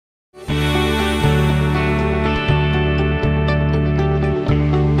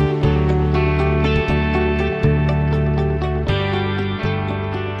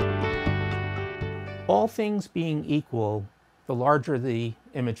things being equal, the larger the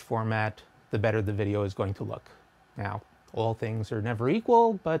image format, the better the video is going to look. Now, all things are never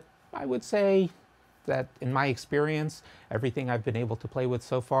equal, but I would say that in my experience, everything I've been able to play with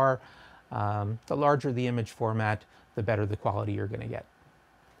so far, the larger the image format, the better the quality you're going to get.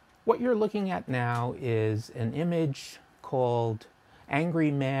 What you're looking at now is an image called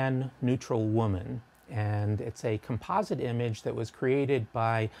Angry Man, Neutral Woman. And it's a composite image that was created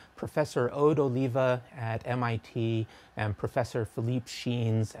by Professor Aude Oliva at MIT and Professor Philippe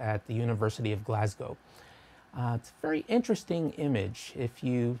Sheens at the University of Glasgow. It's a very interesting image. If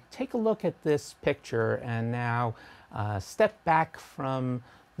you take a look at this picture and now step back from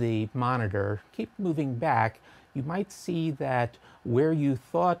the monitor, keep moving back, you might see that where you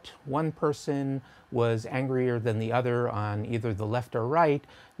thought one person was angrier than the other on either the left or right,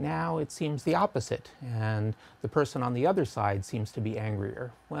 now it seems the opposite, and the person on the other side seems to be angrier.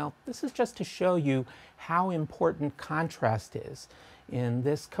 Well, this is just to show you how important contrast is. In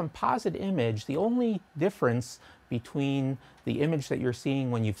this composite image, the only difference between the image that you're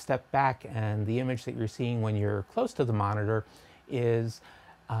seeing when you've stepped back and the image that you're seeing when you're close to the monitor is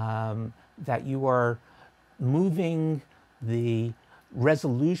that you are moving the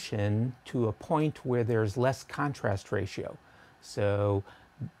resolution to a point where there's less contrast ratio. So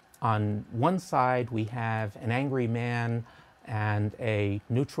on one side we have an angry man and a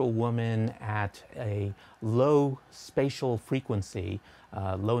neutral woman at a low spatial frequency,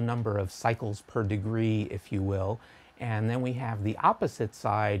 low number of cycles per degree, if you will. And then we have the opposite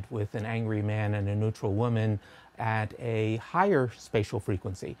side with an angry man and a neutral woman at a higher spatial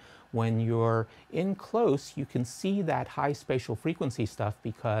frequency. When you're in close, you can see that high spatial frequency stuff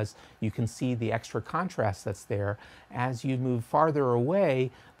because you can see the extra contrast that's there. As you move farther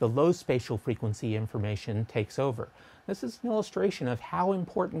away, the low spatial frequency information takes over. This is an illustration of how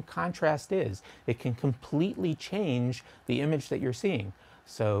important contrast is. It can completely change the image that you're seeing.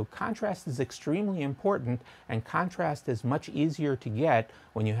 So contrast is extremely important, and contrast is much easier to get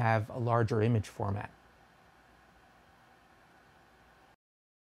when you have a larger image format.